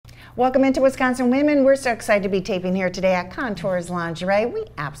Welcome into Wisconsin Women. We're so excited to be taping here today at Contours Lingerie. We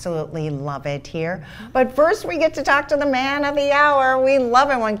absolutely love it here. But first we get to talk to the man of the hour. We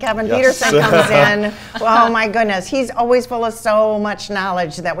love it when Kevin Peterson comes in. Oh my goodness, he's always full of so much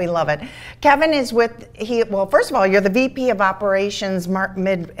knowledge that we love it. Kevin is well, first of all, you're the VP of Operations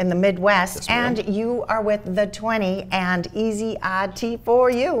in the Midwest, and you are with the 20 and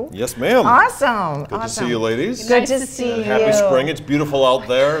EasyIT4U. Yes, ma'am. Awesome. Good to see you, ladies. Good to see you. Happy spring. It's beautiful out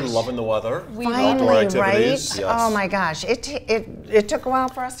there. Loving the weather. Finally, right? Yes. Oh my gosh, it took a while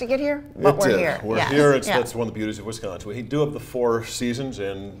for us to get here, but we're here. We're here. That's one of the beauties of Wisconsin. We do have the 4 seasons,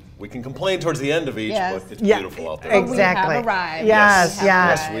 and we can complain towards the end of each, but it's beautiful out there. Exactly. We have arrived.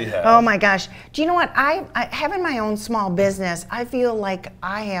 Yes, we have. Oh my gosh. Do you know what? I having my own small business, I feel like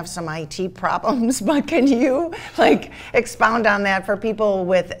I have some IT problems, but can you expound on that for people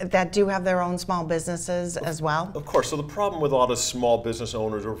that do have their own small businesses as well? Of course. So the problem with a lot of small business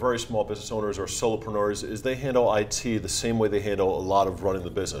owners or very small business owners or solopreneurs is they handle IT the same way they handle a lot of running the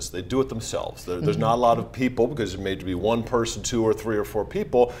business. They do it themselves. There's not a lot of people because it may be one person, 2 or 3 or 4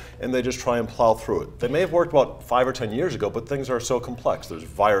 people, and they just try and plow through it. They may have worked about 5 or 10 years ago, but things are so complex. There's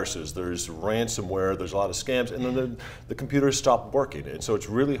viruses, there's ransomware, there's a lot of scams, and then the computers stop working. And so it's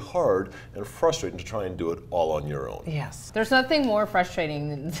really hard and frustrating to try and do it all on your own. Yes. There's nothing more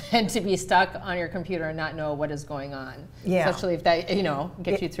frustrating than to be stuck on your computer and not know what is going on. Yeah. Especially if that,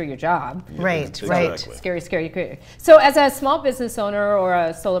 gets you through your job. Right, Exactly. right. Scary, scary. So as a small business owner or a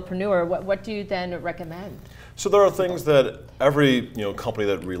solopreneur, what do you then recommend? So there are things that every company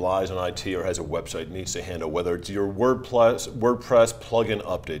that relies on IT or has a website needs to handle, whether it's your WordPress plugin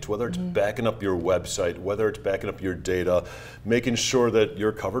updates, whether it's backing up your website, whether it's backing up your data, making sure that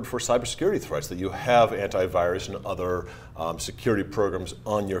you're covered for cybersecurity threats, that you have antivirus and other security programs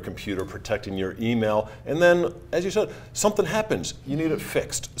on your computer protecting your email. And then, as you said, something happens, you need it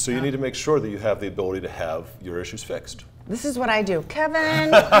fixed. So you need to make sure that you have the ability to have your issues fixed. This is what I do.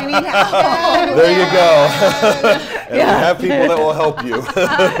 Kevin, I need help. There you go. And we have people that will help you.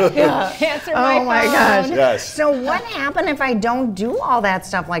 Answer my phone. Oh my gosh. Yes. So what happened if I don't do all that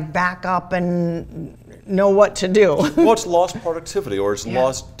stuff like back up and know what to do? Well, it's lost productivity or it's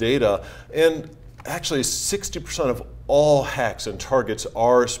lost data. And actually 60% of all hacks and targets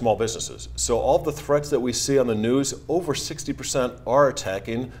are small businesses. So all of the threats that we see on the news, over 60% are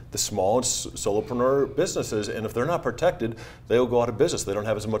attacking the small and solopreneur businesses. And if they're not protected, they'll go out of business. They don't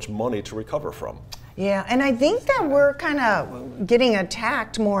have as much money to recover from. Yeah, and I think that we're kind of getting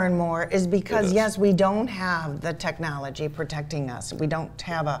attacked more and more is because, yes, we don't have the technology protecting us. We don't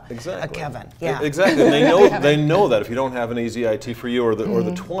have a Kevin. Yeah. Exactly. And they know that if you don't have an EasyIT4U or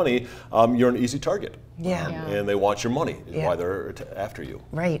the 20, you're an easy target. Yeah. And they want your money, is why they're after you.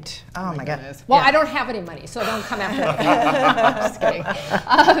 Right. Oh my God. Well, I don't have any money, so don't come after me. Just kidding.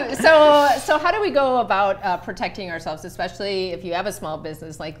 So how do we go about protecting ourselves, especially if you have a small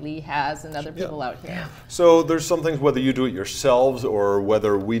business like Lee has and other people out here? Yeah. So there's some things, whether you do it yourselves or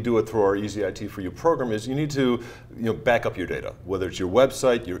whether we do it through our EasyIT4U program, is you need to back up your data, whether it's your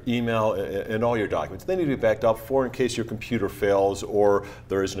website, your email, and all your documents. They need to be backed up in case your computer fails or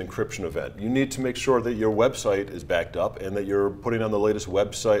there is an encryption event. You need to make sure that your website is backed up and that you're putting on the latest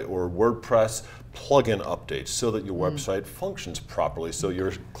website or WordPress plugin updates so that your website functions properly so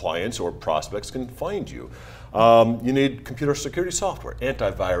your clients or prospects can find you. You need computer security software,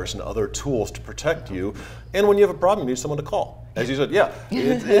 antivirus, and other tools to protect you. And when you have a problem, you need someone to call. As you said,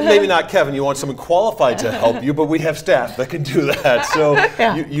 it maybe not Kevin, you want someone qualified to help you, but we have staff that can do that. So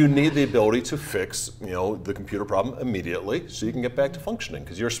you need the ability to fix the computer problem immediately so you can get back to functioning.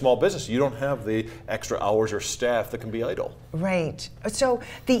 Because you're a small business, you don't have the extra hours or staff that can be idle. Right. So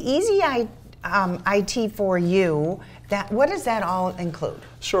the EasyIT4U, what does that all include?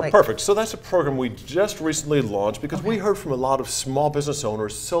 Sure, perfect. So that's a program we just recently launched because we heard from a lot of small business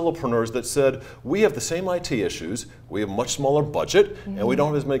owners, solopreneurs that said, we have the same IT issues, we have a much smaller budget, and we don't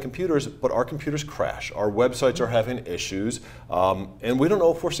have as many computers, but our computers crash. Our websites are having issues, and we don't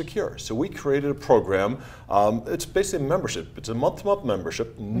know if we're secure. So we created a program. It's basically a membership. It's a month-to-month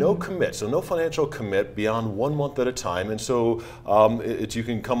membership, no commit, so no financial commit beyond 1 month at a time. And so you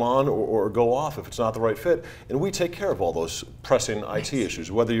can come on or go off if it's not the right fit, and we take care of all those pressing IT issues.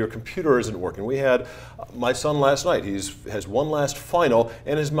 Whether your computer isn't working. We had my son last night. He has one last final,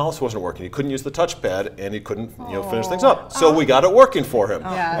 and his mouse wasn't working. He couldn't use the touchpad, and he couldn't finish things up. So we got it working for him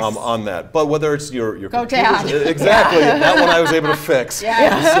on that. But whether it's your computer, exactly, that one I was able to fix. So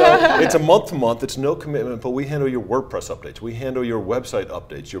it's a month to month. It's no commitment, but we handle your WordPress updates. We handle your website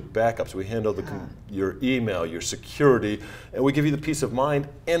updates, your backups. We handle your email, your security, and we give you the peace of mind.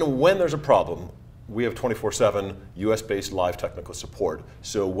 And when there's a problem, we have 24/7 US-based live technical support.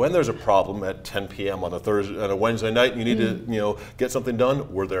 So when there's a problem at 10 p.m. on a Wednesday night, and you need to get something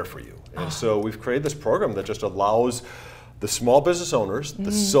done, we're there for you. And so we've created this program that just allows the small business owners, the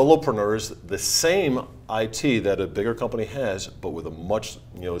solopreneurs, the same IT that a bigger company has, but with a much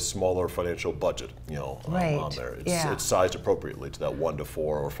smaller financial budget on there. It's sized appropriately to that 1 to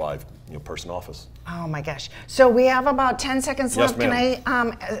 4 or 5 person office. Oh my gosh. So we have about 10 seconds left. Can I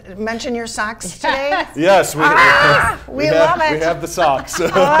mention your socks today? Yes, we love it. We have the socks.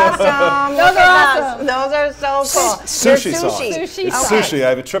 Awesome. Those are awesome. Those are so cool. Sushi socks. Sushi. It's sushi. I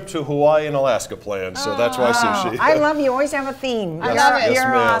have a trip to Hawaii and Alaska planned, so that's why sushi. I love you. Always have a theme. I love it.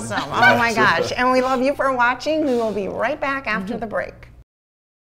 You're awesome. Oh my gosh. And we love you for watching. We will be right back after the break.